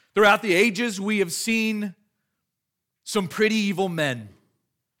Throughout the ages, we have seen some pretty evil men.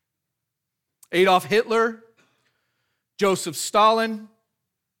 Adolf Hitler, Joseph Stalin,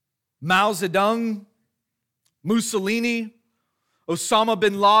 Mao Zedong, Mussolini, Osama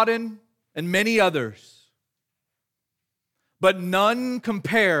bin Laden, and many others. But none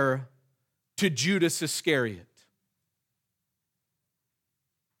compare to Judas Iscariot.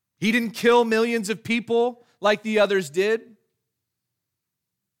 He didn't kill millions of people like the others did.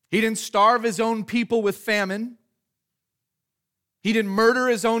 He didn't starve his own people with famine. He didn't murder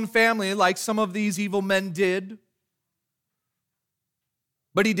his own family like some of these evil men did.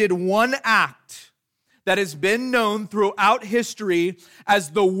 But he did one act that has been known throughout history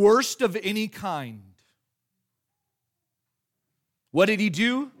as the worst of any kind. What did he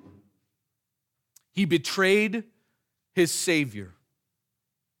do? He betrayed his Savior.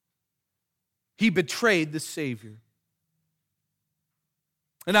 He betrayed the Savior.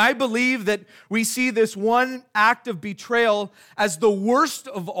 And I believe that we see this one act of betrayal as the worst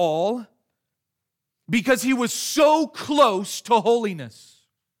of all because he was so close to holiness.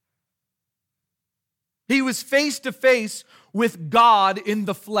 He was face to face with God in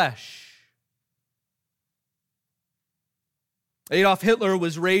the flesh. Adolf Hitler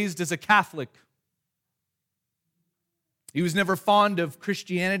was raised as a Catholic. He was never fond of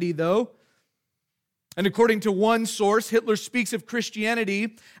Christianity, though. And according to one source, Hitler speaks of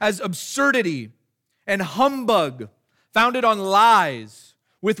Christianity as absurdity and humbug, founded on lies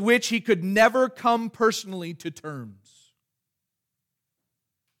with which he could never come personally to terms.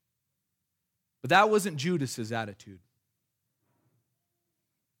 But that wasn't Judas's attitude.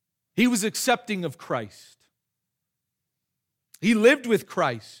 He was accepting of Christ. He lived with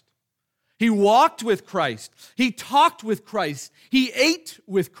Christ. He walked with Christ. He talked with Christ. He ate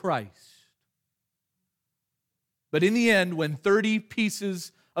with Christ. But in the end, when 30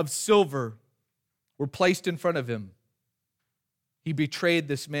 pieces of silver were placed in front of him, he betrayed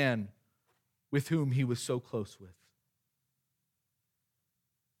this man with whom he was so close with.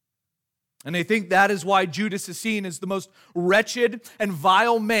 And I think that is why Judas is seen as the most wretched and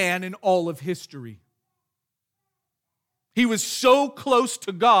vile man in all of history. He was so close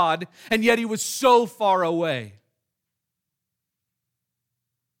to God, and yet he was so far away.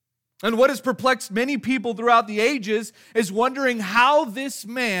 And what has perplexed many people throughout the ages is wondering how this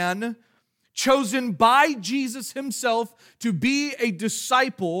man, chosen by Jesus himself to be a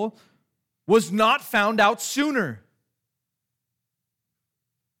disciple, was not found out sooner.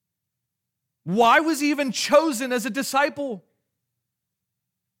 Why was he even chosen as a disciple?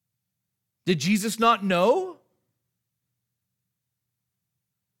 Did Jesus not know?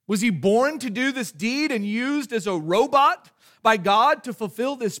 Was he born to do this deed and used as a robot by God to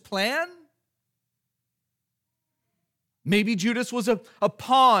fulfill this plan? Maybe Judas was a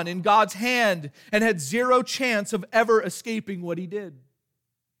pawn in God's hand and had zero chance of ever escaping what he did.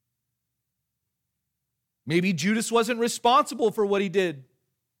 Maybe Judas wasn't responsible for what he did,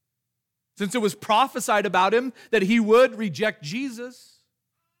 since it was prophesied about him that he would reject Jesus.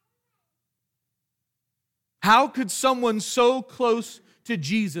 How could someone so close to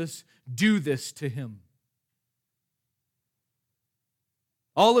Jesus do this to him?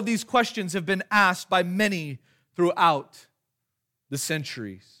 All of these questions have been asked by many throughout the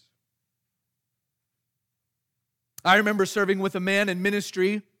centuries. I remember serving with a man in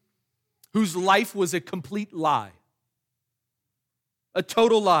ministry whose life was a complete lie. A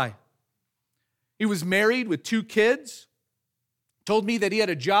total lie. He was married with 2 kids, told me that he had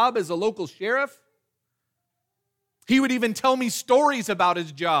a job as a local sheriff. He would even tell me stories about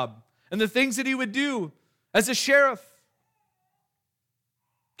his job and the things that he would do as a sheriff.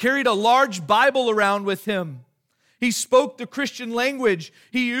 Carried a large Bible around with him. He spoke the Christian language.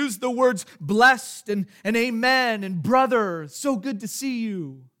 He used the words blessed and amen and brother, so good to see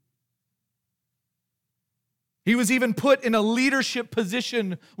you. He was even put in a leadership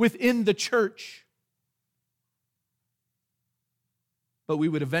position within the church. But we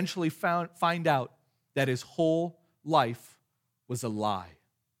would eventually find out that his whole life was a lie.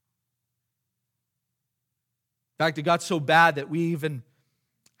 In fact, it got so bad that we even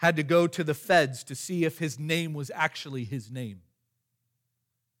had to go to the feds to see if his name was actually his name.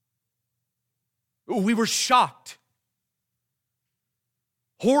 We were shocked,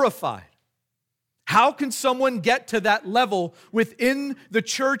 horrified. How can someone get to that level within the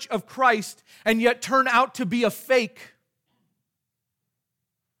church of Christ and yet turn out to be a fake?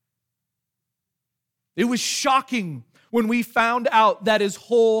 It was shocking when we found out that his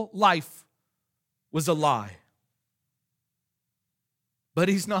whole life was a lie. But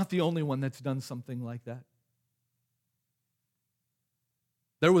he's not the only one that's done something like that.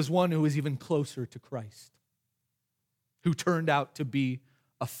 There was one who was even closer to Christ, who turned out to be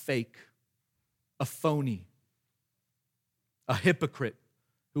a fake, a phony, a hypocrite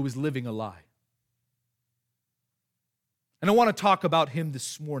who was living a lie. And I want to talk about him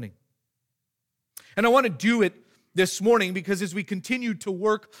this morning. And I want to do it this morning because as we continue to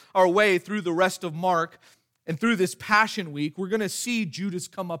work our way through the rest of Mark and through this Passion Week, we're going to see Judas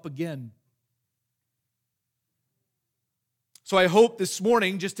come up again. So I hope this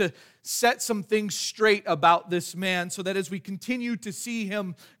morning just to set some things straight about this man so that as we continue to see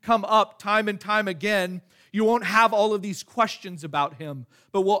him come up time and time again, you won't have all of these questions about him,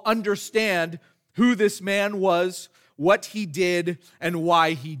 but we'll understand who this man was, what he did, and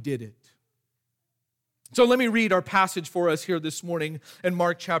why he did it. So let me read our passage for us here this morning in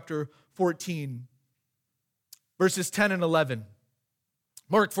Mark chapter 14, verses 10 and 11.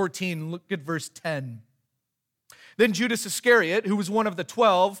 Mark 14, look at verse 10. Then Judas Iscariot, who was one of the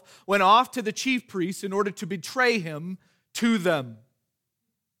 12, went off to the chief priests in order to betray him to them.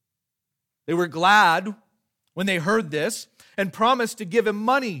 They were glad when they heard this and promised to give him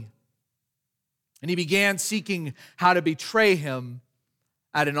money. And he began seeking how to betray him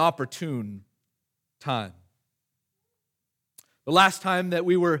at an opportune time. The last time that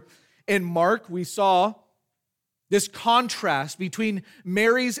we were in Mark, we saw this contrast between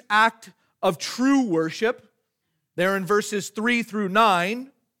Mary's act of true worship, there in verses 3 through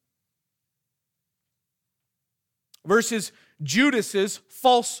 9, versus Judas's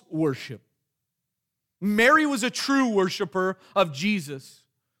false worship. Mary was a true worshiper of Jesus.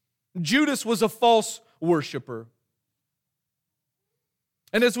 Judas was a false worshiper.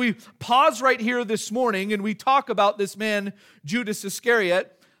 And as we pause right here this morning and we talk about this man, Judas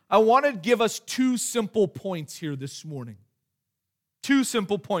Iscariot, I want to give us two simple points here this morning. Two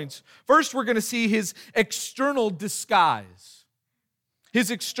simple points. First, we're going to see his external disguise.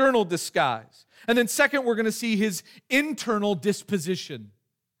 His external disguise. And then second, we're going to see his internal disposition.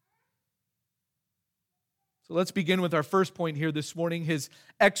 So let's begin with our first point here this morning, his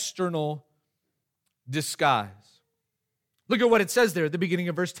external disguise. Look at what it says there at the beginning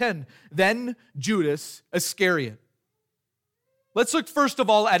of verse 10. Then Judas Iscariot. Let's look first of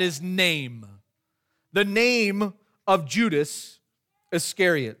all at his name. The name of Judas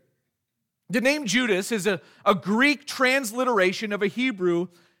Iscariot. The name Judas is a Greek transliteration of a Hebrew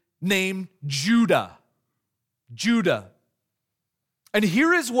name Judah. Judah. And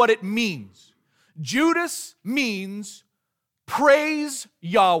here is what it means. Judas means praise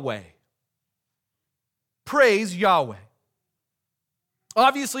Yahweh. Praise Yahweh.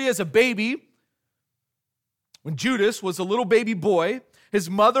 Obviously, as a baby, when Judas was a little baby boy, his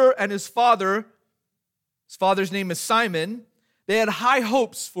mother and his father's name is Simon, they had high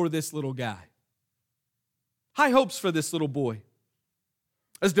hopes for this little guy. High hopes for this little boy.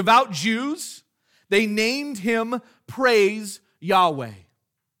 As devout Jews, they named him Praise Yahweh.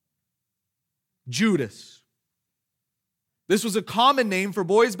 Judas. This was a common name for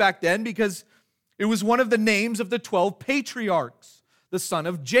boys back then because it was one of the names of the 12 patriarchs, the son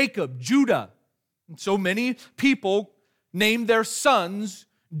of Jacob, Judah. And so many people named their sons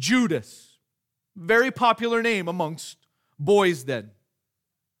Judas. Very popular name amongst boys then.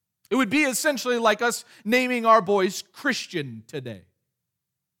 It would be essentially like us naming our boys Christian today.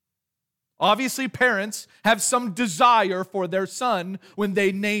 Obviously, parents have some desire for their son when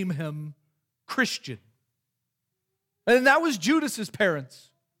they name him Christian. And that was Judas's parents.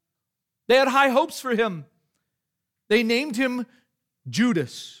 They had high hopes for him. They named him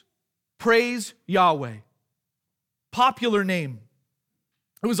Judas. Praise Yahweh. Popular name.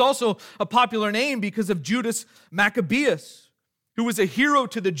 It was also a popular name because of Judas Maccabeus, who was a hero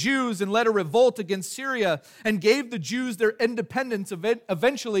to the Jews and led a revolt against Syria and gave the Jews their independence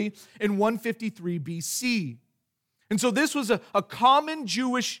eventually in 153 BC. And so this was a common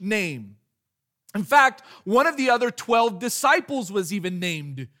Jewish name. In fact, one of the other 12 disciples was even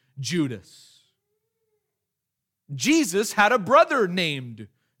named Judas. Jesus had a brother named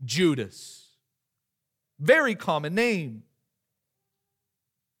Judas. Very common name.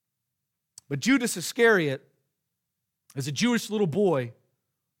 But Judas Iscariot, as a Jewish little boy,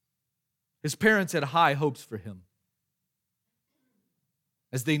 his parents had high hopes for him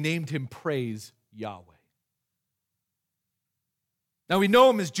as they named him Praise Yahweh. Now we know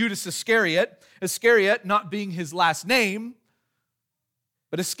him as Judas Iscariot, Iscariot not being his last name,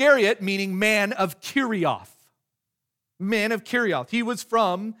 but Iscariot meaning man of Kirioth. Man of Kirioth. He was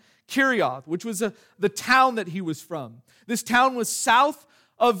from Kirioth, which was the town that he was from. This town was south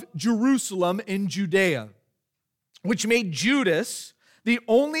of Jerusalem in Judea, which made Judas the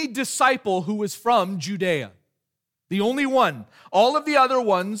only disciple who was from Judea. The only one. All of the other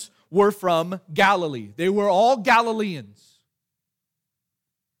ones were from Galilee. They were all Galileans,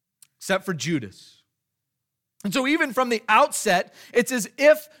 except for Judas. And so even from the outset, it's as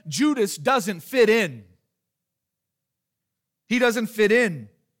if Judas doesn't fit in. He doesn't fit in.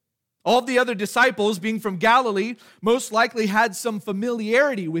 All the other disciples, being from Galilee, most likely had some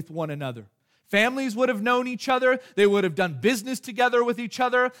familiarity with one another. Families would have known each other. They would have done business together with each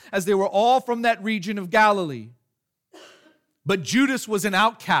other, as they were all from that region of Galilee. But Judas was an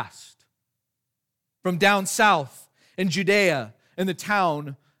outcast from down south in Judea, in the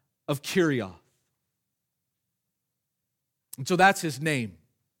town of Kirioth. And so that's his name.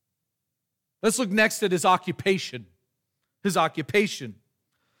 Let's look next at his occupation. His occupation.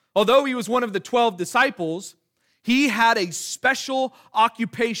 Although he was one of the 12 disciples, he had a special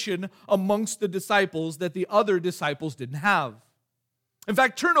occupation amongst the disciples that the other disciples didn't have. In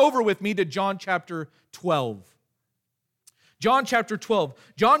fact, turn over with me to John chapter 12. John chapter 12.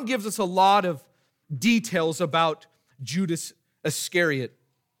 John gives us a lot of details about Judas Iscariot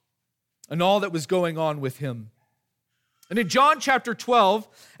and all that was going on with him. And in John chapter 12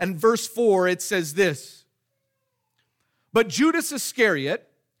 and verse 4, it says this: "But Judas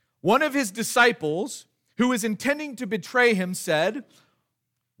Iscariot, one of his disciples, who was intending to betray him, said,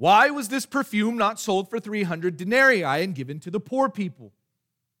 'Why was this perfume not sold for 300 denarii and given to the poor people?'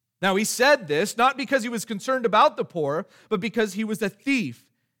 Now he said this not because he was concerned about the poor, but because he was a thief.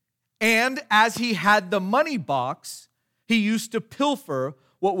 And as he had the money box, he used to pilfer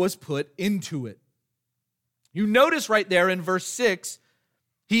what was put into it." You notice right there in verse 6,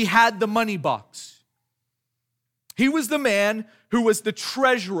 he had the money box. He was the man who was the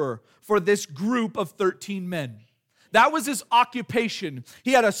treasurer for this group of 13 men. That was his occupation.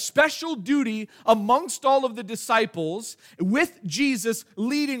 He had a special duty amongst all of the disciples, with Jesus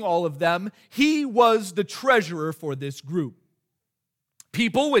leading all of them. He was the treasurer for this group.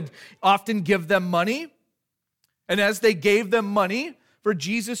 People would often give them money, and as they gave them money for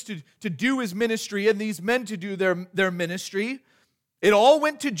Jesus to do his ministry and these men to do their ministry, it all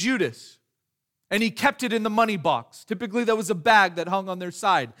went to Judas. And he kept it in the money box. Typically, there was a bag that hung on their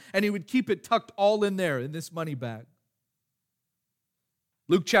side, and he would keep it tucked all in there in this money bag.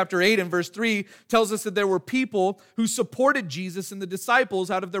 Luke chapter 8 and verse 3 tells us that there were people who supported Jesus and the disciples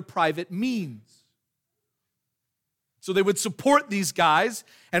out of their private means. So they would support these guys,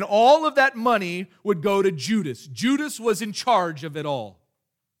 and all of that money would go to Judas. Judas was in charge of it all.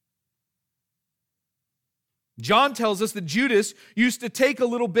 John tells us that Judas used to take a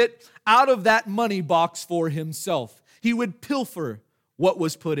little bit out of that money box for himself. He would pilfer what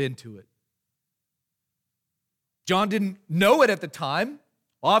was put into it. John didn't know it at the time,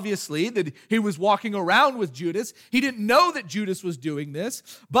 obviously, that he was walking around with Judas. He didn't know that Judas was doing this,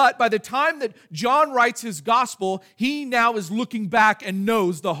 but by the time that John writes his gospel, he now is looking back and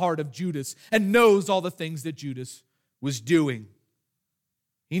knows the heart of Judas and knows all the things that Judas was doing.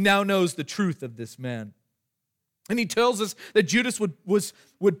 He now knows the truth of this man. And he tells us that Judas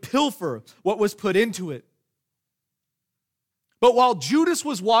would pilfer what was put into it. But while Judas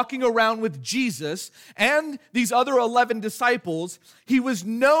was walking around with Jesus and these other 11 disciples, he was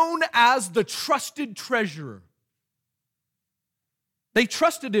known as the trusted treasurer. They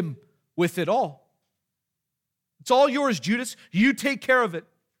trusted him with it all. It's all yours, Judas. You take care of it.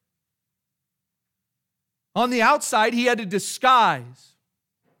 On the outside, he had a disguise.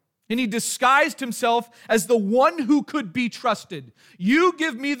 And he disguised himself as the one who could be trusted. You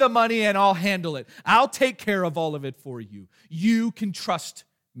give me the money and I'll handle it. I'll take care of all of it for you. You can trust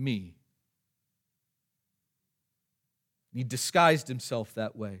me. He disguised himself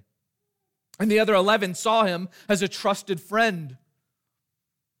that way. And the other 11 saw him as a trusted friend.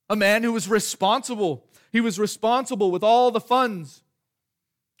 A man who was responsible. He was responsible with all the funds.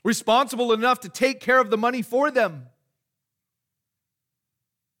 Responsible enough to take care of the money for them.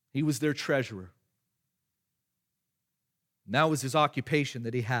 He was their treasurer. And that was his occupation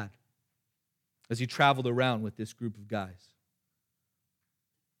that he had as he traveled around with this group of guys.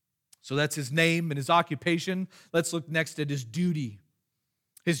 So that's his name and his occupation. Let's look next at his duty.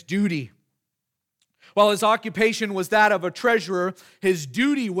 His duty. While his occupation was that of a treasurer, his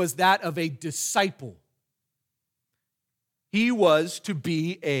duty was that of a disciple. He was to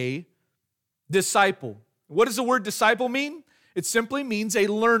be a disciple. What does the word disciple mean? It simply means a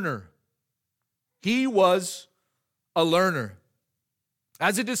learner. He was a learner.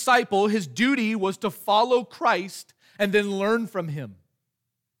 As a disciple, his duty was to follow Christ and then learn from him.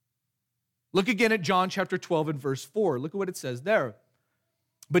 Look again at John chapter 12 and verse 4. Look at what it says there.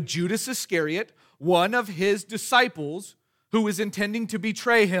 But Judas Iscariot, one of his disciples who was intending to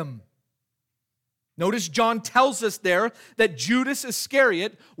betray him. Notice John tells us there that Judas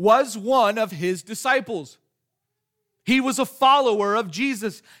Iscariot was one of his disciples. He was a follower of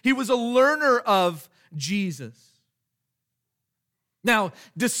Jesus. He was a learner of Jesus. Now,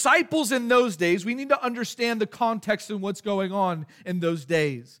 disciples in those days, we need to understand the context and what's going on in those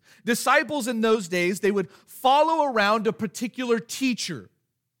days. Disciples in those days, they would follow around a particular teacher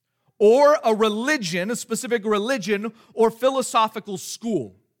or a religion, a specific religion or philosophical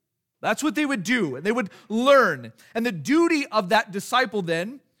school. That's what they would do, and they would learn. And the duty of that disciple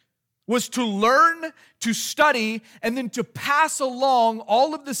then was to learn, to study, and then to pass along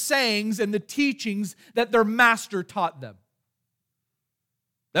all of the sayings and the teachings that their master taught them.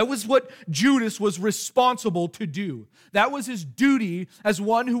 That was what Judas was responsible to do. That was his duty as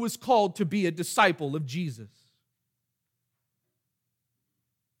one who was called to be a disciple of Jesus.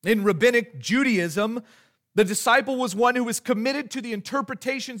 In rabbinic Judaism, the disciple was one who was committed to the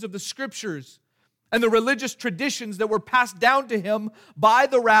interpretations of the scriptures and the religious traditions that were passed down to him by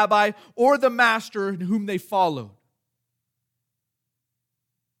the rabbi or the master whom they followed.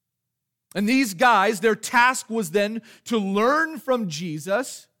 And these guys, their task was then to learn from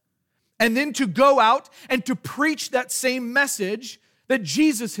Jesus and then to go out and to preach that same message that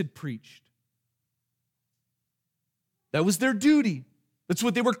Jesus had preached. That was their duty. That's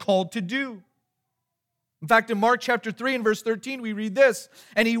what they were called to do. In fact, in Mark chapter 3 and verse 13, we read this,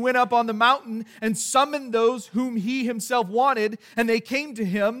 "And he went up on the mountain and summoned those whom he himself wanted, and they came to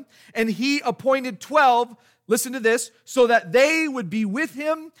him, and he appointed 12, listen to this, so that they would be with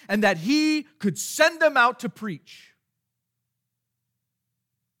him and that he could send them out to preach."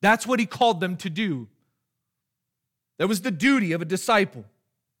 That's what he called them to do. That was the duty of a disciple,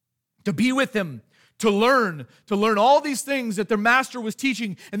 to be with him, to learn all these things that their master was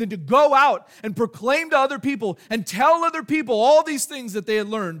teaching, and then to go out and proclaim to other people and tell other people all these things that they had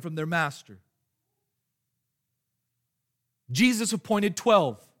learned from their master. Jesus appointed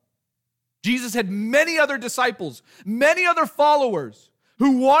 12. Jesus had many other disciples, many other followers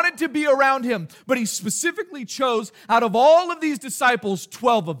who wanted to be around him, but he specifically chose out of all of these disciples,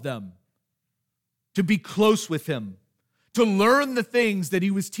 12 of them, to be close with him, to learn the things that he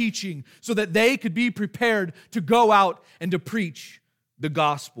was teaching so that they could be prepared to go out and to preach the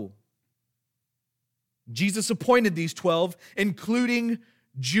gospel. Jesus appointed these 12, including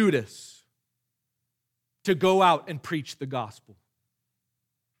Judas, to go out and preach the gospel.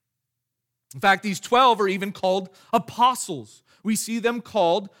 In fact, these 12 are even called apostles. We see them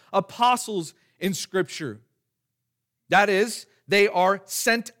called apostles in Scripture. That is, they are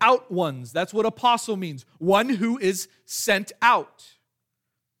sent out ones. That's what apostle means. One who is sent out.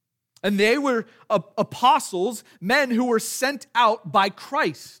 And they were apostles, men who were sent out by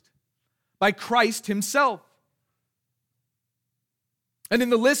Christ himself. And in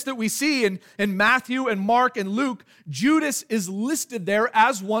the list that we see in Matthew and Mark and Luke, Judas is listed there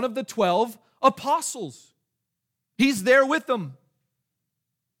as one of the 12 apostles. He's there with them.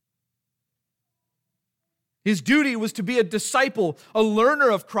 His duty was to be a disciple, a learner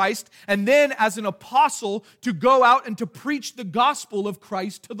of Christ, and then as an apostle to go out and to preach the gospel of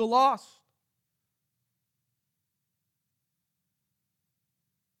Christ to the lost.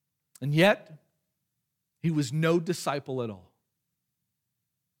 And yet, he was no disciple at all.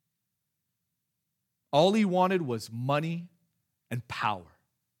 All he wanted was money and power.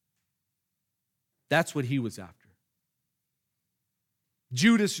 That's what he was after.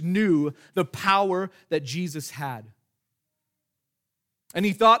 Judas knew the power that Jesus had. And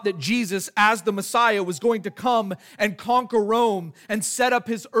he thought that Jesus, as the Messiah, was going to come and conquer Rome and set up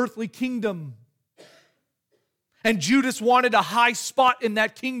his earthly kingdom. And Judas wanted a high spot in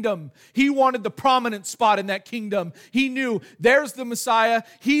that kingdom. He wanted the prominent spot in that kingdom. He knew, there's the Messiah.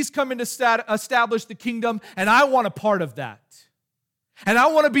 He's coming to establish the kingdom, and I want a part of that. And I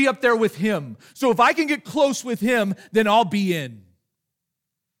want to be up there with him. So if I can get close with him, then I'll be in.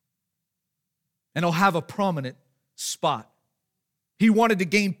 And I'll have a prominent spot. He wanted to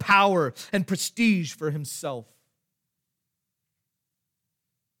gain power and prestige for himself.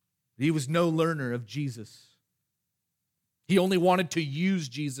 He was no learner of Jesus. He only wanted to use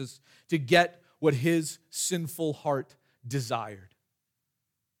Jesus to get what his sinful heart desired.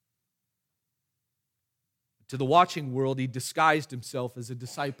 To the watching world, he disguised himself as a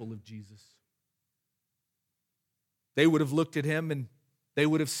disciple of Jesus. They would have looked at him and they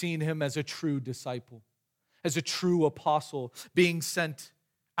would have seen him as a true disciple, as a true apostle being sent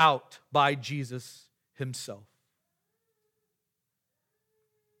out by Jesus himself.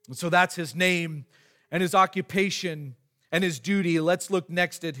 And so that's his name and his occupation and his duty. Let's look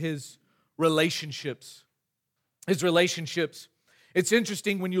next at his relationships. His relationships. It's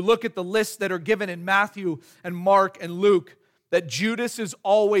interesting when you look at the lists that are given in Matthew and Mark and Luke, that Judas is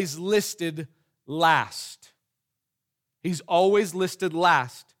always listed last. He's always listed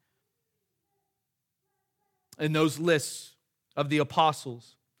last in those lists of the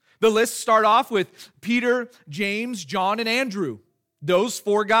apostles. The lists start off with Peter, James, John, and Andrew. Those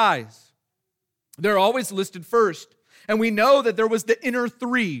four guys. They're always listed first. And we know that there was the inner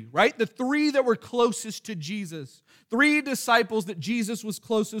three, right? The three that were closest to Jesus. 3 disciples that Jesus was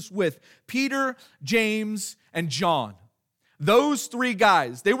closest with. Peter, James, and John. Those 3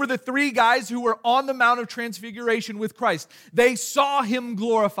 guys, they were the 3 guys who were on the Mount of Transfiguration with Christ. They saw him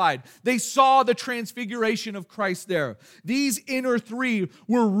glorified. They saw the transfiguration of Christ there. These inner 3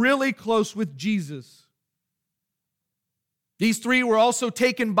 were really close with Jesus. These 3 were also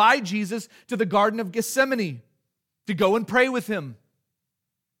taken by Jesus to the Garden of Gethsemane to go and pray with him.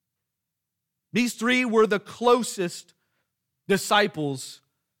 These 3 were the closest disciples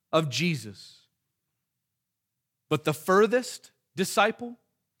of Jesus. But the furthest disciple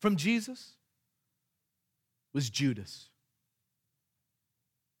from Jesus was Judas.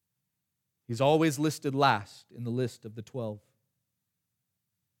 He's always listed last in the list of the 12.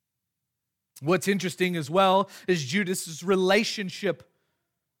 What's interesting as well is Judas's relationship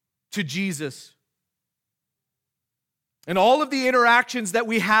to Jesus. And all of the interactions that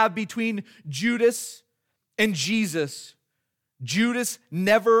we have between Judas and Jesus, Judas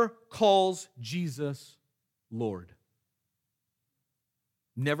never calls Jesus Lord.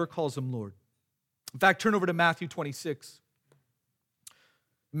 Never calls him Lord. In fact, turn over to Matthew 26.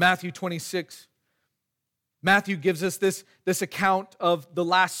 Matthew 26. Matthew gives us this account of the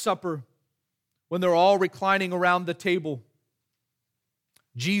Last Supper when they're all reclining around the table.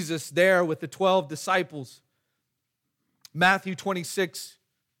 Jesus there with the 12 disciples. Matthew 26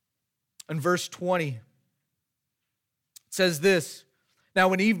 and verse 20. It says this, "Now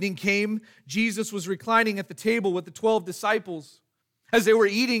when evening came, Jesus was reclining at the table with the 12 disciples. As they were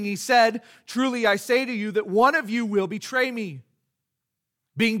eating, he said, 'Truly I say to you that one of you will betray me.'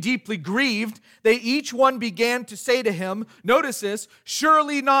 Being deeply grieved, they each one began to say to him," notice this,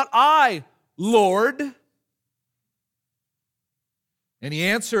 "Surely not I, Lord." And he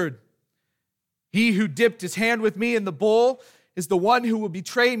answered, "He who dipped his hand with me in the bowl is the one who will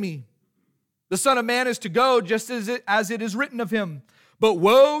betray me. The Son of Man is to go just as it is written of him. But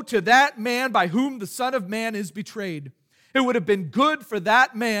woe to that man by whom the Son of Man is betrayed. It would have been good for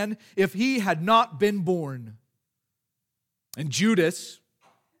that man if he had not been born." And Judas,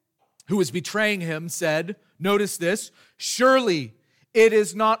 who was betraying him, said, notice this, "Surely it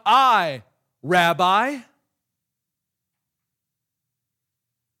is not I, Rabbi."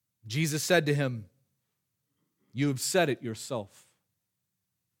 Jesus said to him, "You have said it yourself."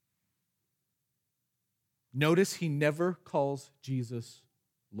 Notice he never calls Jesus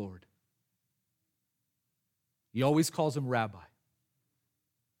Lord. He always calls him Rabbi.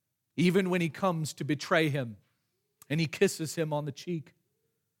 Even when he comes to betray him and he kisses him on the cheek,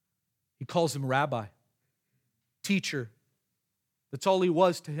 he calls him Rabbi, teacher. That's all he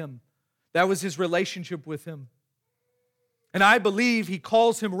was to him. That was his relationship with him. And I believe he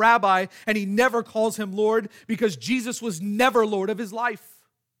calls him Rabbi and he never calls him Lord because Jesus was never Lord of his life.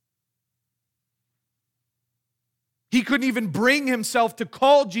 He couldn't even bring himself to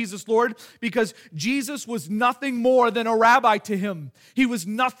call Jesus Lord because Jesus was nothing more than a rabbi to him. He was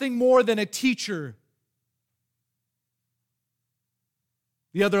nothing more than a teacher.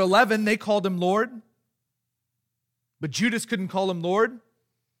 The other 11, they called him Lord. But Judas couldn't call him Lord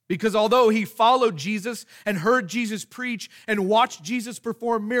because although he followed Jesus and heard Jesus preach and watched Jesus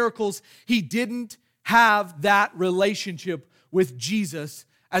perform miracles, he didn't have that relationship with Jesus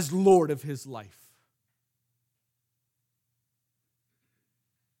as Lord of his life.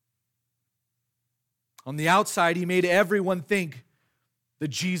 On the outside, he made everyone think that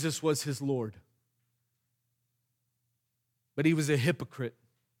Jesus was his Lord. But he was a hypocrite,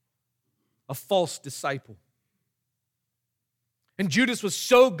 a false disciple. And Judas was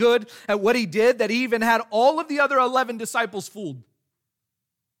so good at what he did that he even had all of the other 11 disciples fooled.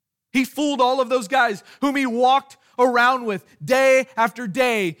 He fooled all of those guys whom he walked around with day after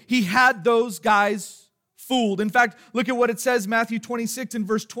day. He had those guys fooled. In fact, look at what it says, Matthew 26 and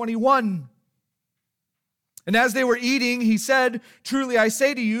verse 21. "And as they were eating, he said, 'Truly I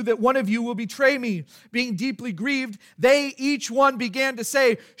say to you that one of you will betray me.' Being deeply grieved, they each one began to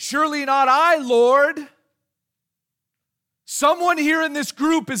say, 'Surely not I, Lord.'" Someone here in this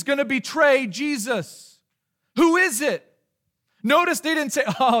group is going to betray Jesus. Who is it? Notice they didn't say,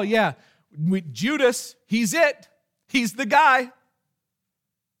 "Oh yeah, Judas, he's it. He's the guy."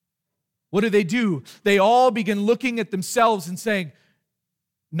 What do? They all begin looking at themselves and saying,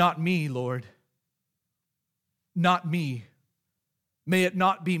 Not me, Lord. Not me. May it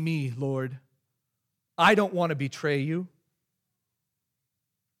not be me, Lord. I don't want to betray you.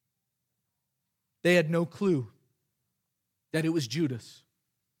 They had no clue that it was Judas.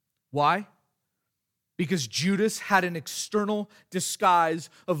 Why? Because Judas had an external disguise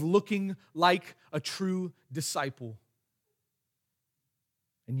of looking like a true disciple.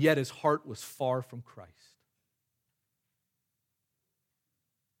 And yet his heart was far from Christ.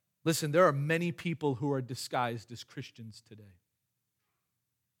 Listen, there are many people who are disguised as Christians today.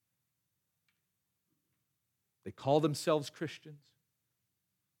 They call themselves Christians.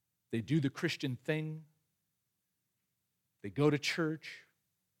 They do the Christian thing. They go to church.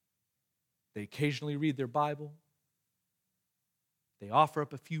 They occasionally read their Bible. They offer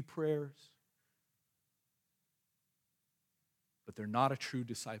up a few prayers. But they're not a true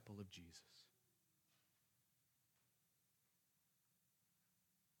disciple of Jesus.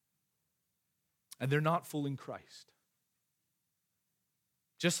 And they're not fooling Christ.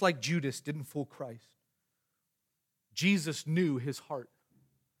 Just like Judas didn't fool Christ. Jesus knew his heart.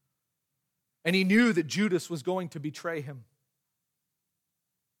 And he knew that Judas was going to betray him.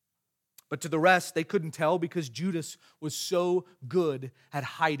 But to the rest, they couldn't tell because Judas was so good at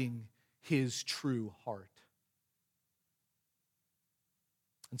hiding his true heart.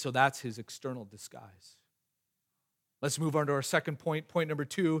 And so that's his external disguise. Let's move on to our second point. Point number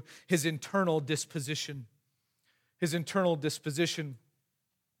 2, his internal disposition. His internal disposition.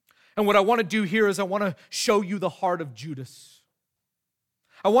 And what I want to do here is I want to show you the heart of Judas.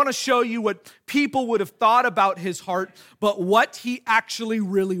 I want to show you what people would have thought about his heart, but what he actually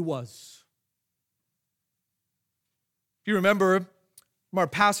really was. If you remember from our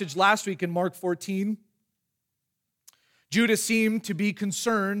passage last week in Mark 14, Judas seemed to be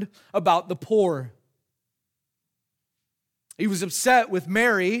concerned about the poor. He was upset with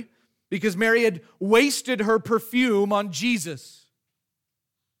Mary because Mary had wasted her perfume on Jesus.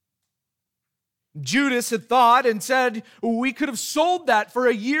 Judas had thought and said, we could have sold that for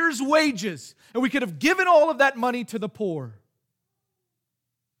a year's wages, and we could have given all of that money to the poor.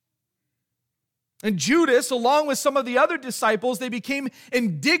 And Judas, along with some of the other disciples, they became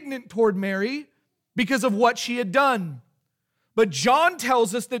indignant toward Mary because of what she had done. But John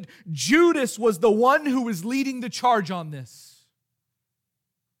tells us that Judas was the one who was leading the charge on this.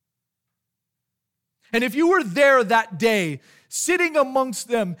 And if you were there that day, sitting amongst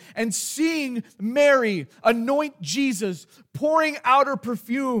them and seeing Mary anoint Jesus, pouring out her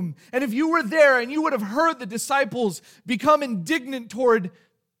perfume, and if you were there and you would have heard the disciples become indignant toward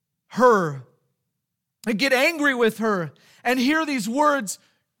her and get angry with her and hear these words,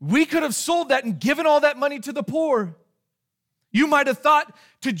 we could have sold that and given all that money to the poor. You might have thought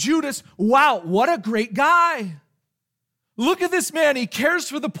to Judas, wow, what a great guy. Look at this man, he cares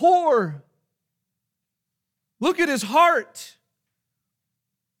for the poor. Look at his heart.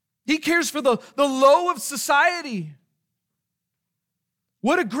 He cares for the low of society.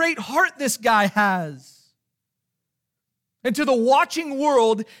 What a great heart this guy has. And to the watching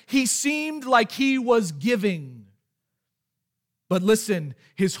world, he seemed like he was giving. But listen,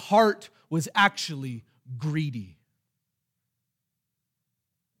 his heart was actually greedy.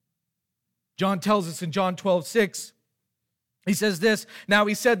 John tells us in John 12:6, he says this, now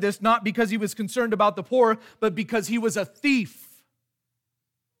he said this not because he was concerned about the poor, but because he was a thief.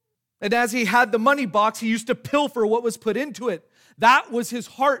 And as he had the money box, he used to pilfer what was put into it. That was his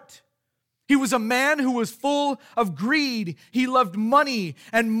heart. He was a man who was full of greed. He loved money,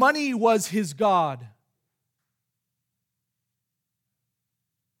 and money was his God.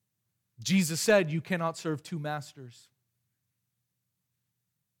 Jesus said, you cannot serve two masters.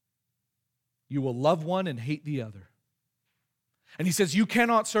 You will love one and hate the other. And he says, you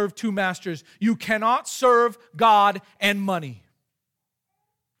cannot serve two masters. You cannot serve God and money.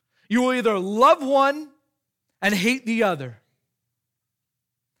 You will either love one and hate the other.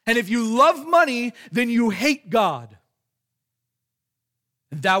 And if you love money, then you hate God.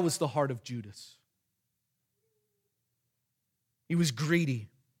 And that was the heart of Judas. He was greedy.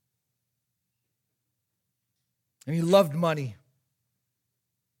 And he loved money.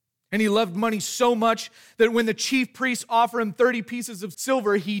 And he loved money so much that when the chief priests offer him 30 pieces of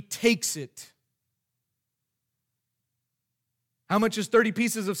silver, he takes it. How much is 30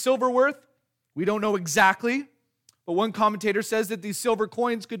 pieces of silver worth? We don't know exactly. But one commentator says that these silver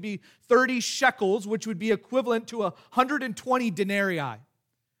coins could be 30 shekels, which would be equivalent to 120 denarii.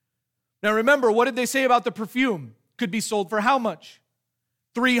 Now remember, what did they say about the perfume? Could be sold for how much?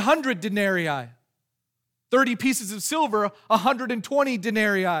 300 denarii. 30 pieces of silver, 120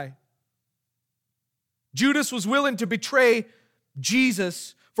 denarii. Judas was willing to betray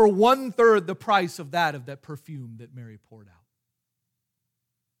Jesus for 1/3 the price of that perfume that Mary poured out.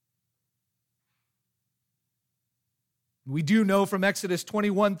 We do know from Exodus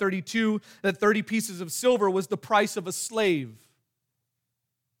 21:32 that 30 pieces of silver was the price of a slave.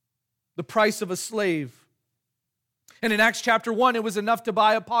 The price of a slave. And in Acts chapter 1, it was enough to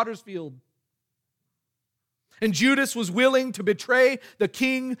buy a potter's field. And Judas was willing to betray the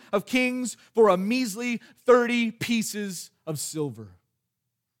King of Kings for a measly 30 pieces of silver.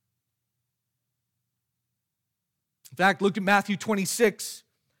 In fact, look at Matthew 26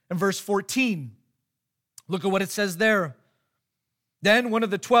 and verse 14. Look at what it says there. Then one of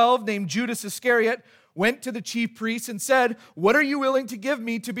the 12, named Judas Iscariot, went to the chief priests and said, "What are you willing to give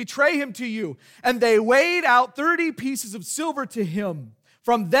me to betray him to you?" And they weighed out 30 pieces of silver to him.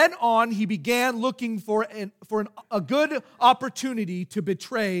 From then on, he began looking for a good opportunity to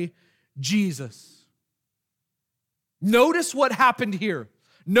betray Jesus. Notice what happened here.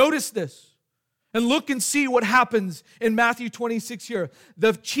 Notice this. And look and see what happens in Matthew 26 here.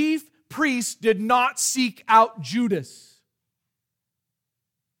 The chief priests did not seek out Judas,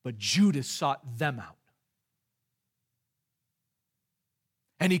 but Judas sought them out.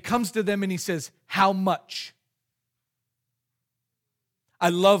 And he comes to them and he says, "How much? I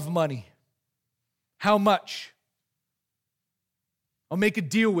love money. How much? I'll make a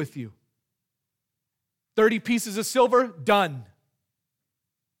deal with you. 30 pieces of silver, done.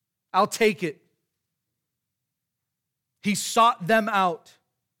 I'll take it." He sought them out.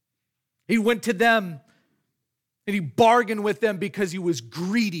 He went to them and he bargained with them because he was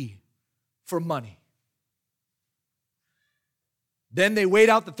greedy for money. Then they weighed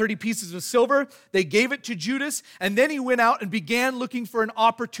out the 30 pieces of silver. They gave it to Judas, and then he went out and began looking for an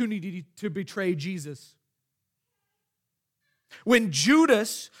opportunity to betray Jesus. When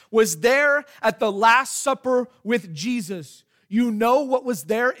Judas was there at the Last Supper with Jesus, you know what was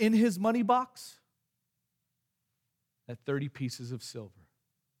there in his money box? That 30 pieces of silver.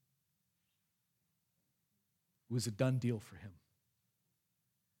 It was a done deal for him.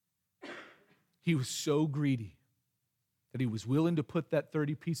 He was so greedy that he was willing to put that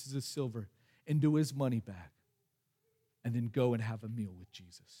 30 pieces of silver into his money bag and then go and have a meal with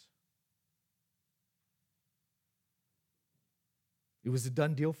Jesus. It was a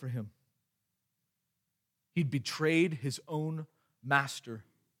done deal for him. He'd betrayed his own master,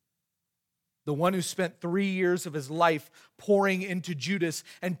 the one who spent 3 years of his life pouring into Judas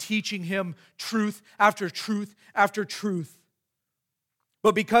and teaching him truth after truth after truth.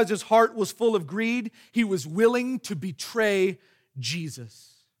 But because his heart was full of greed, he was willing to betray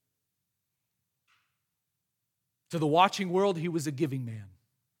Jesus. To the watching world, he was a giving man.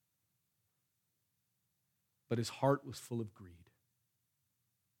 But his heart was full of greed.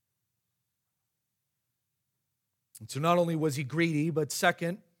 And so not only was he greedy, but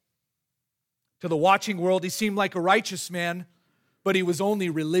second, to the watching world, he seemed like a righteous man, but he was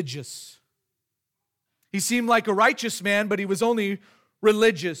only religious. He seemed like a righteous man, but he was only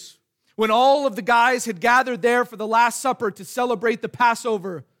religious. When all of the guys had gathered there for the Last Supper to celebrate the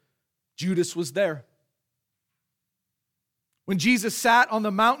Passover, Judas was there. When Jesus sat on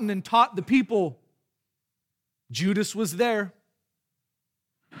the mountain and taught the people, Judas was there.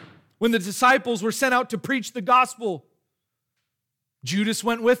 When the disciples were sent out to preach the gospel, Judas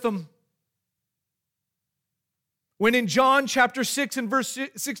went with them. When in John chapter 6 and verse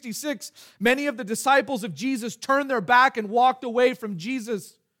 66, many of the disciples of Jesus turned their back and walked away from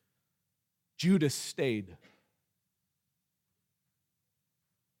Jesus, Judas stayed.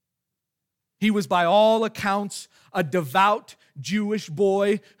 He was by all accounts a devout Jewish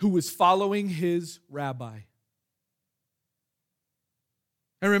boy who was following his rabbi.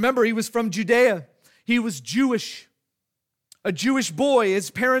 And remember, he was from Judea. He was Jewish. A Jewish boy. His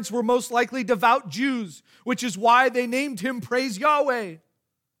parents were most likely devout Jews, which is why they named him Praise Yahweh.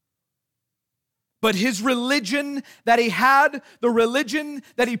 But his religion that he had, the religion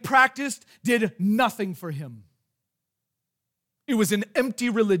that he practiced, did nothing for him. It was an empty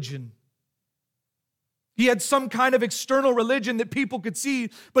religion. He had some kind of external religion that people could see,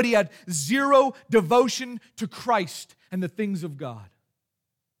 but he had zero devotion to Christ and the things of God.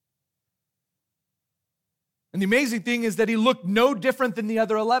 And the amazing thing is that he looked no different than the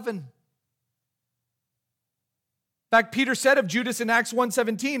other 11. In fact, Peter said of Judas in Acts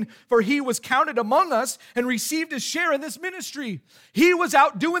 1:17, "For he was counted among us and received his share in this ministry." He was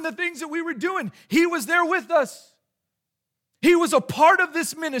out doing the things that we were doing. He was there with us. He was a part of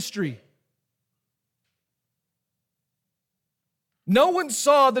this ministry. No one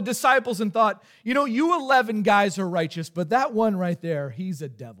saw the disciples and thought, you 11 guys are righteous, but that one right there, he's a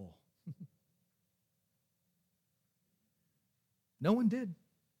devil. No one did.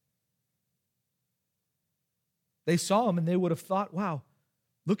 They saw him and they would have thought, wow,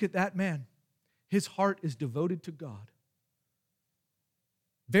 look at that man. His heart is devoted to God.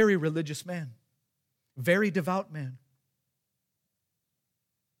 Very religious man. Very devout man.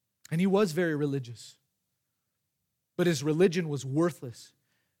 And he was very religious. But his religion was worthless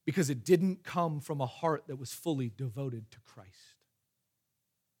because it didn't come from a heart that was fully devoted to Christ.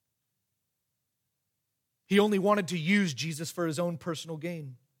 He only wanted to use Jesus for his own personal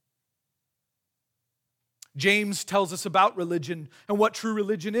gain. James tells us about religion and what true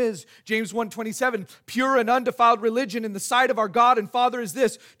religion is. James 1:27, pure and undefiled religion in the sight of our God and Father is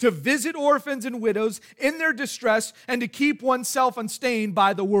this, to visit orphans and widows in their distress and to keep oneself unstained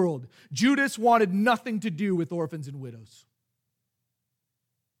by the world. Judas wanted nothing to do with orphans and widows.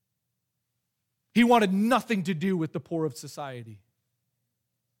 He wanted nothing to do with the poor of society.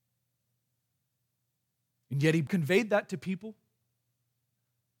 And yet he conveyed that to people.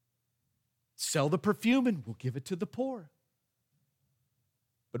 Sell the perfume and we'll give it to the poor.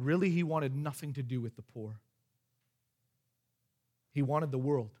 But really, he wanted nothing to do with the poor. He wanted the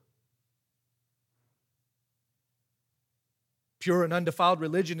world. Pure and undefiled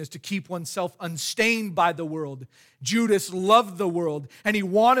religion is to keep oneself unstained by the world. Judas loved the world, and he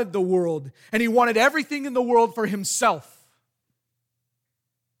wanted the world, and he wanted everything in the world for himself.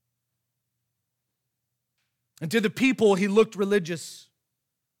 And to the people, he looked religious.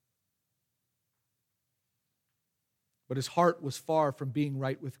 But his heart was far from being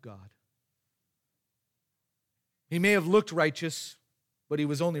right with God. He may have looked righteous, but he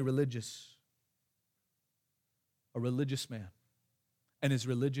was only religious. A religious man. And his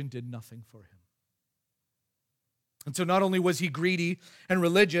religion did nothing for him. And so not only was he greedy and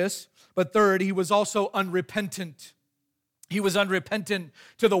religious, but third, he was also unrepentant. He was unrepentant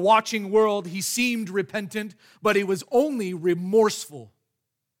to the watching world. He seemed repentant, but he was only remorseful.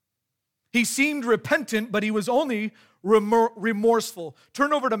 He seemed repentant, but he was only remorseful.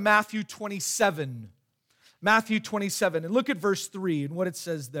 Turn over to Matthew 27. Matthew 27, and look at verse 3 and what it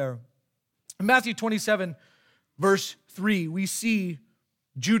says there. In Matthew 27, verse 3, we see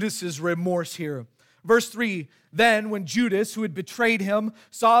Judas's remorse here. Verse 3, then when Judas, who had betrayed him,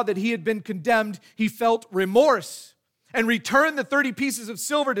 saw that he had been condemned, he felt remorse and returned the 30 pieces of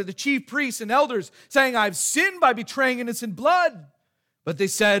silver to the chief priests and elders, saying, I've sinned by betraying innocent blood. But they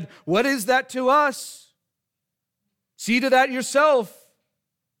said, what is that to us? See to that yourself.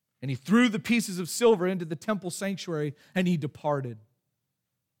 And he threw the pieces of silver into the temple sanctuary and he departed.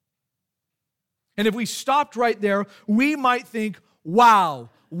 And if we stopped right there, we might think, wow,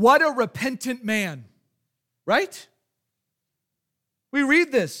 what a repentant man, right? We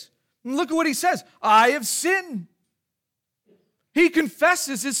read this and look at what he says. I have sinned. He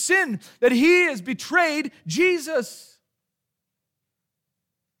confesses his sin, that he has betrayed Jesus.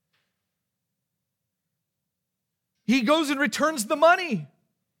 He goes and returns the money,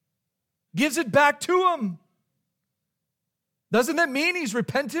 gives it back to him. Doesn't that mean he's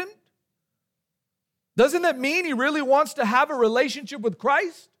repentant? Doesn't that mean he really wants to have a relationship with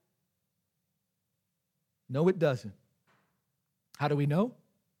Christ? No, it doesn't. How do we know?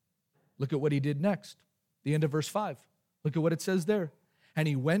 Look at what he did next. The end of verse 5. Look at what it says there. And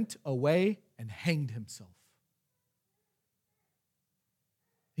he went away and hanged himself.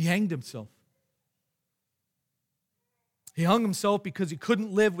 He hanged himself. He hung himself because he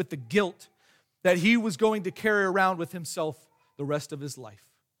couldn't live with the guilt that he was going to carry around with himself the rest of his life.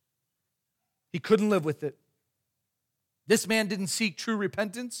 He couldn't live with it. This man didn't seek true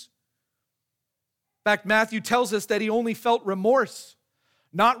repentance. In fact, Matthew tells us that he only felt remorse,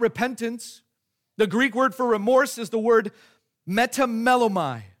 not repentance. The Greek word for remorse is the word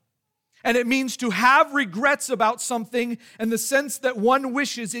metamelomai, and it means to have regrets about something in the sense that one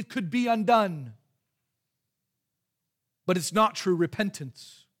wishes it could be undone. But it's not true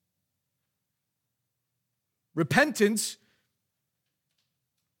repentance. Repentance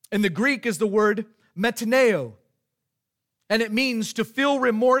in the Greek is the word metaneo, and it means to feel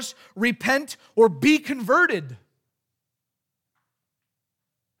remorse, repent, or be converted.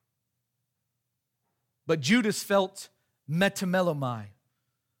 But Judas felt metamelomai,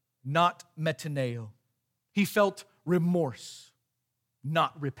 not metaneo. He felt remorse,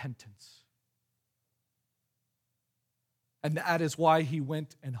 not repentance. And that is why he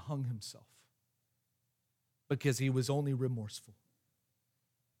went and hung himself. Because he was only remorseful.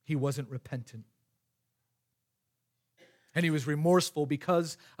 He wasn't repentant. And he was remorseful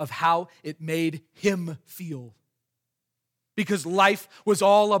because of how it made him feel. Because life was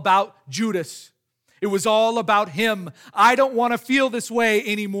all about Judas. It was all about him. I don't want to feel this way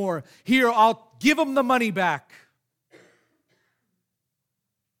anymore. Here, I'll give him the money back.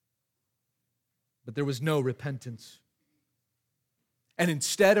 But there was no repentance. And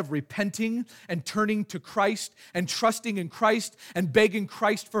instead of repenting and turning to Christ and trusting in Christ and begging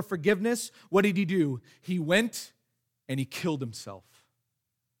Christ for forgiveness, what did he do? He went and he killed himself.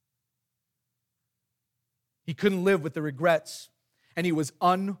 He couldn't live with the regrets, and he was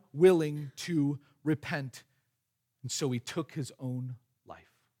unwilling to repent. And so he took his own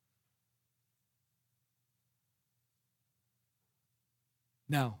life.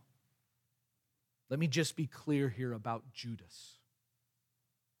 Now, let me just be clear here about Judas.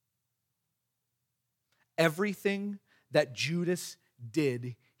 Everything that Judas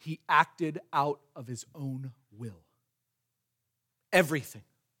did, he acted out of his own will. Everything.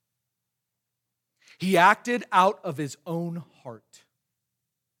 He acted out of his own heart.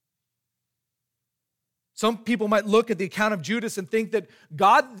 Some people might look at the account of Judas and think that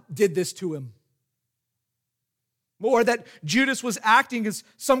God did this to him, or that Judas was acting as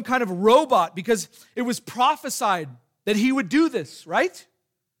some kind of robot because it was prophesied that he would do this, right?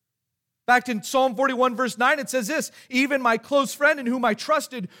 In fact, in Psalm 41, verse 9, it says this, "Even my close friend in whom I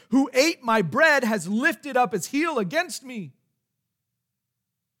trusted, who ate my bread, has lifted up his heel against me."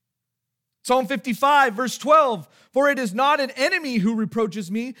 Psalm 55, verse 12, "For it is not an enemy who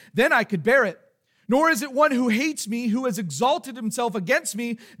reproaches me, then I could bear it. Nor is it one who hates me, who has exalted himself against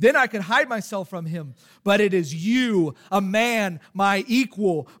me, then I could hide myself from him. But it is you, a man, my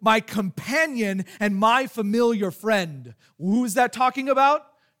equal, my companion, and my familiar friend." Who is that talking about?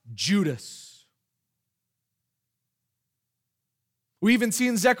 Judas. We even see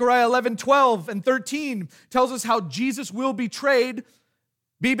in Zechariah 11, 12 and 13, tells us how Jesus will be betrayed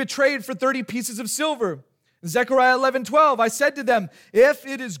for 30 pieces of silver. In Zechariah 11, 12, "I said to them, if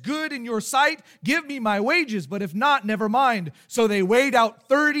it is good in your sight, give me my wages, but if not, never mind. So they weighed out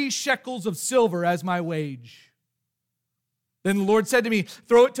 30 shekels of silver as my wage. Then the Lord said to me,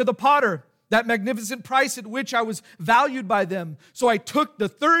 throw it to the potter, that magnificent price at which I was valued by them. So I took the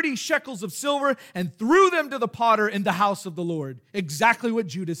 30 shekels of silver and threw them to the potter in the house of the Lord." Exactly what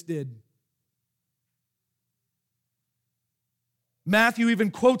Judas did. Matthew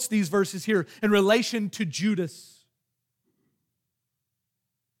even quotes these verses here in relation to Judas.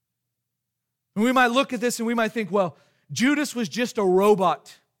 And we might look at this and we might think, well, Judas was just a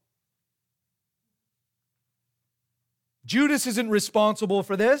robot. Judas isn't responsible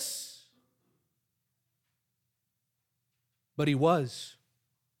for this. But he was.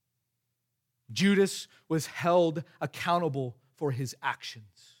 Judas was held accountable for his actions.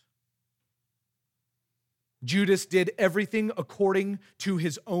 Judas did everything according to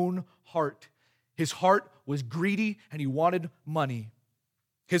his own heart. His heart was greedy and he wanted money.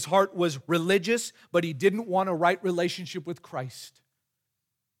 His heart was religious, but he didn't want a right relationship with Christ.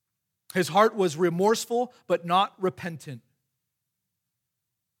 His heart was remorseful, but not repentant.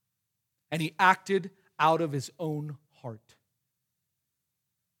 And he acted out of his own heart.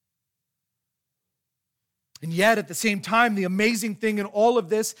 And yet, at the same time, the amazing thing in all of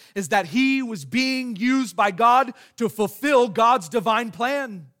this is that he was being used by God to fulfill God's divine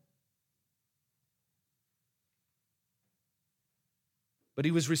plan. But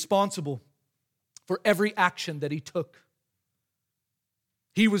he was responsible for every action that he took.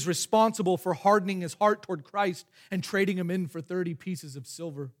 He was responsible for hardening his heart toward Christ and trading him in for 30 pieces of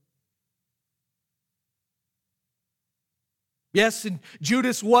silver. Yes, and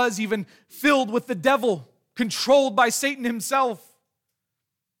Judas was even filled with the devil, controlled by Satan himself.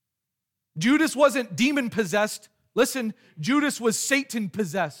 Judas wasn't demon-possessed. Listen, Judas was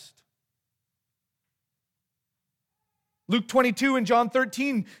Satan-possessed. Luke 22 and John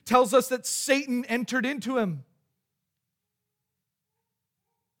 13 tells us that Satan entered into him.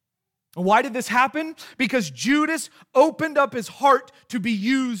 Why did this happen? Because Judas opened up his heart to be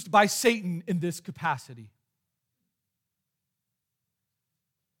used by Satan in this capacity.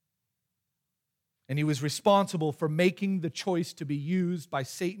 And he was responsible for making the choice to be used by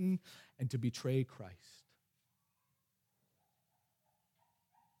Satan and to betray Christ.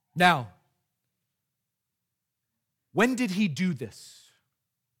 Now, when did he do this?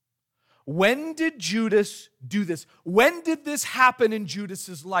 When did Judas do this? When did this happen in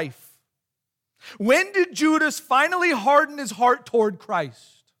Judas's life? When did Judas finally harden his heart toward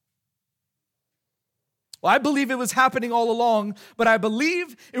Christ? Well, I believe it was happening all along, but I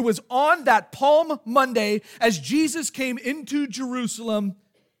believe it was on that Palm Monday as Jesus came into Jerusalem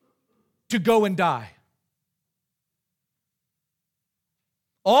to go and die.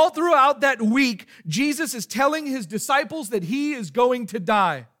 All throughout that week, Jesus is telling his disciples that he is going to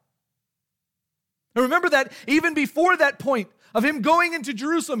die. And remember that even before that point of him going into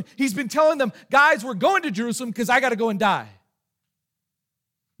Jerusalem, he's been telling them, guys, we're going to Jerusalem because I got to go and die.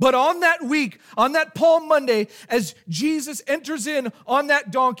 But on that week, on that Palm Monday, as Jesus enters in on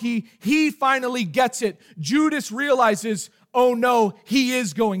that donkey, he finally gets it. Judas realizes, oh no, he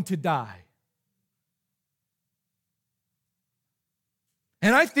is going to die.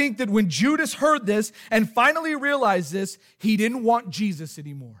 And I think that when Judas heard this and finally realized this, he didn't want Jesus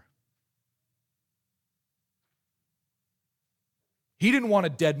anymore. He didn't want a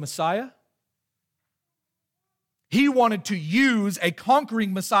dead Messiah. He wanted to use a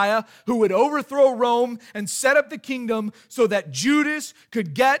conquering Messiah who would overthrow Rome and set up the kingdom so that Judas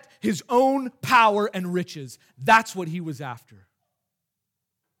could get his own power and riches. That's what he was after.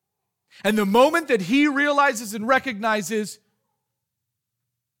 And the moment that he realizes and recognizes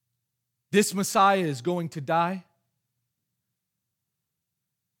this Messiah is going to die,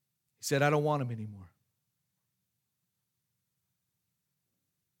 he said, I don't want him anymore.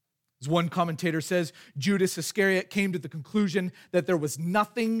 As one commentator says, Judas Iscariot came to the conclusion that there was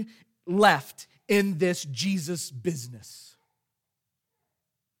nothing left in this Jesus business.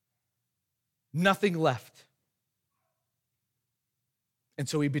 Nothing left. And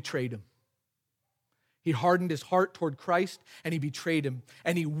so he betrayed him. He hardened his heart toward Christ and he betrayed him.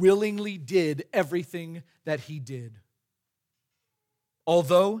 And he willingly did everything that he did.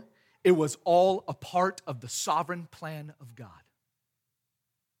 Although it was all a part of the sovereign plan of God.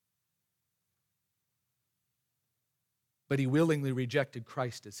 But he willingly rejected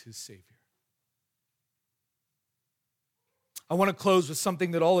Christ as his Savior. I want to close with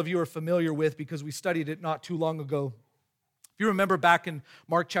something that all of you are familiar with because we studied it not too long ago. If you remember back in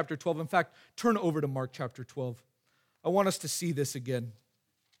Mark chapter 12, in fact, turn over to Mark chapter 12. I want us to see this again.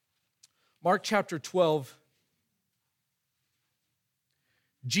 Mark chapter 12,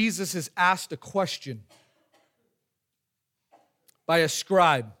 Jesus is asked a question by a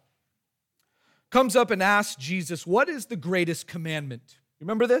scribe. Comes up and asks Jesus, what is the greatest commandment?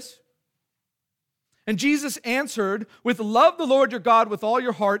 Remember this? And Jesus answered with, love the Lord your God with all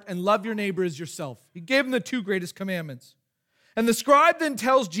your heart and love your neighbor as yourself. He gave him the two greatest commandments. And the scribe then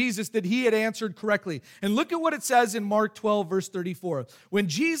tells Jesus that he had answered correctly. And look at what it says in Mark 12, verse 34. When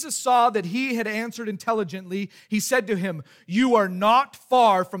Jesus saw that he had answered intelligently, he said to him, you are not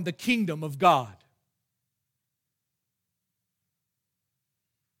far from the kingdom of God.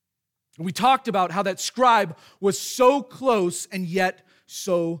 We talked about how that scribe was so close and yet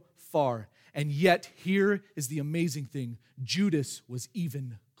so far. And yet, here is the amazing thing. Judas was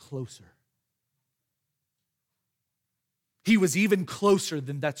even closer. He was even closer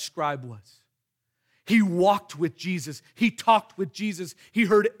than that scribe was. He walked with Jesus. He talked with Jesus. He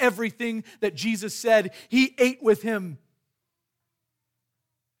heard everything that Jesus said. He ate with him.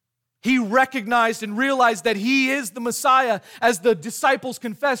 He recognized and realized that he is the Messiah. As the disciples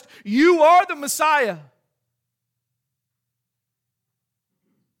confessed, you are the Messiah.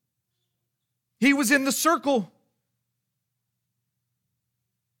 He was in the circle.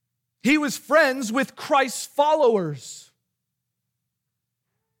 He was friends with Christ's followers.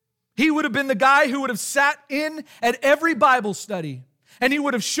 He would have been the guy who would have sat in at every Bible study. And he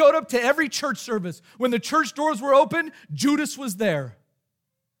would have showed up to every church service. When the church doors were open, Judas was there.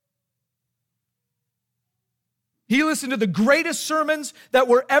 He listened to the greatest sermons that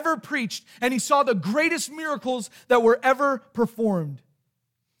were ever preached, and he saw the greatest miracles that were ever performed.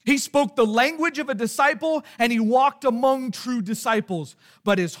 He spoke the language of a disciple, and he walked among true disciples.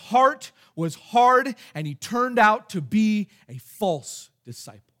 But his heart was hard, and he turned out to be a false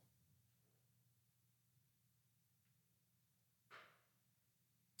disciple.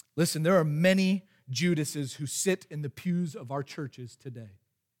 Listen, there are many Judases who sit in the pews of our churches today.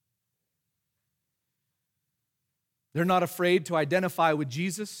 They're not afraid to identify with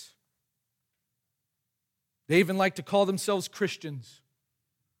Jesus. They even like to call themselves Christians.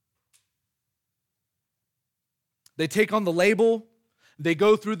 They take on the label. They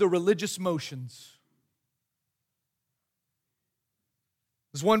go through the religious motions.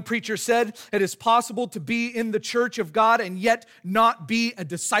 As one preacher said, it is possible to be in the church of God and yet not be a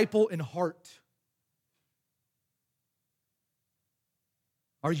disciple in heart.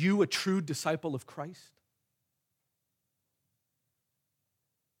 Are you a true disciple of Christ?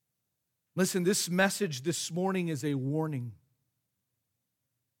 Listen, this message this morning is a warning.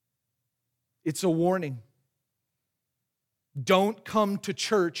 It's a warning. Don't come to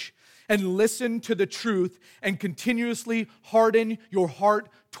church and listen to the truth and continuously harden your heart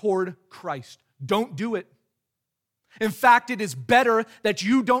toward Christ. Don't do it. In fact, it is better that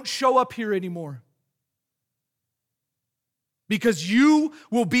you don't show up here anymore. Because you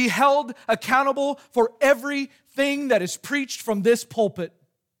will be held accountable for everything that is preached from this pulpit.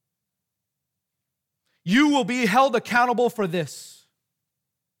 You will be held accountable for this.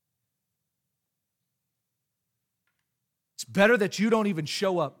 It's better that you don't even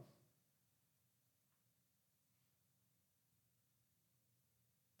show up.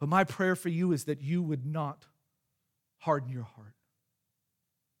 But my prayer for you is that you would not harden your heart,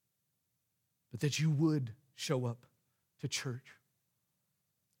 but that you would show up to church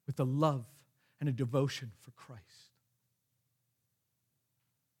with a love and a devotion for Christ.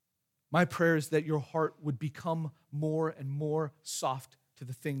 My prayer is that your heart would become more and more soft to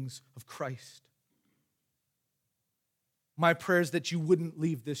the things of Christ. My prayer is that you wouldn't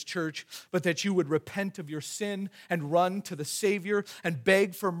leave this church, but that you would repent of your sin and run to the Savior and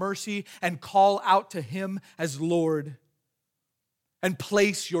beg for mercy and call out to Him as Lord and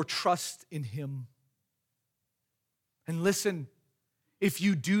place your trust in Him. And listen, if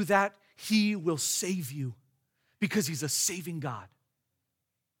you do that, He will save you because He's a saving God.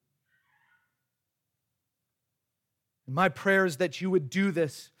 And my prayer is that you would do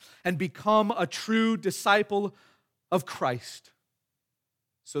this and become a true disciple of Christ,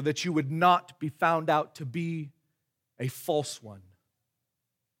 so that you would not be found out to be a false one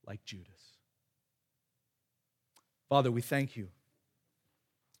like Judas. Father, we thank you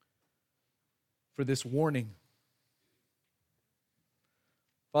for this warning.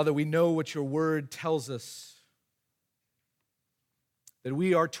 Father, we know what your word tells us, that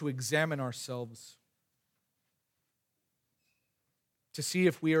we are to examine ourselves to see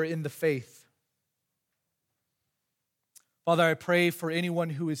if we are in the faith. Father, I pray for anyone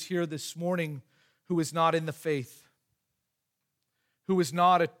who is here this morning who is not in the faith, who is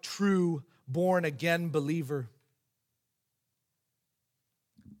not a true born-again believer.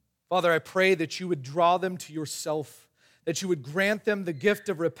 Father, I pray that you would draw them to yourself, that you would grant them the gift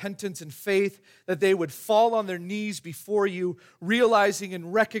of repentance and faith, that they would fall on their knees before you, realizing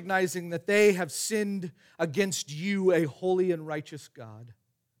and recognizing that they have sinned against you, a holy and righteous God.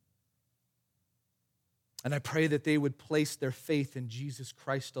 And I pray that they would place their faith in Jesus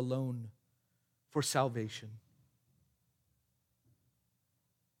Christ alone for salvation.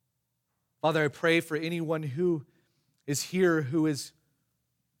 Father, I pray for anyone who is here who is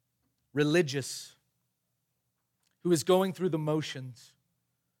religious, who is going through the motions.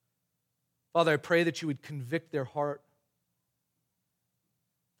 Father, I pray that you would convict their heart,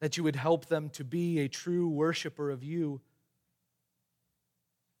 that you would help them to be a true worshiper of you,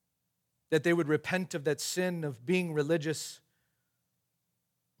 that they would repent of that sin of being religious,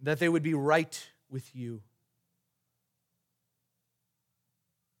 that they would be right with you.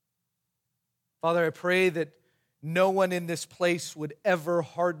 Father, I pray that no one in this place would ever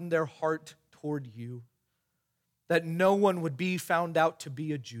harden their heart toward you, that no one would be found out to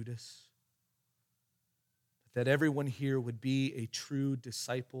be a Judas, that everyone here would be a true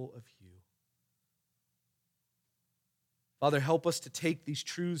disciple of you. Father, help us to take these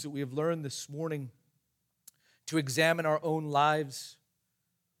truths that we have learned this morning, to examine our own lives,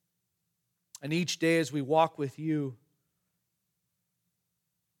 and each day as we walk with you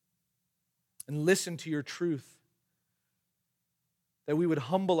and listen to your truth, that we would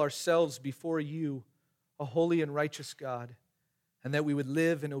humble ourselves before you, a holy and righteous God, and that we would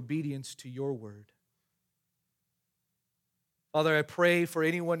live in obedience to your word. Father, I pray for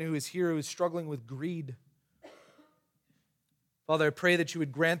anyone who is here who is struggling with greed. Father, I pray that you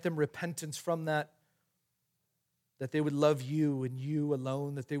would grant them repentance from that they would love you and you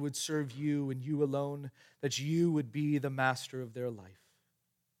alone, that they would serve you and you alone, that you would be the master of their life.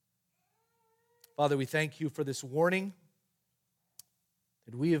 Father, we thank you for this warning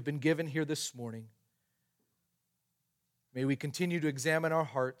that we have been given here this morning. May we continue to examine our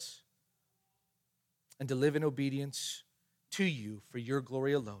hearts and to live in obedience to you for your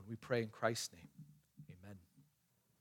glory alone. We pray in Christ's name.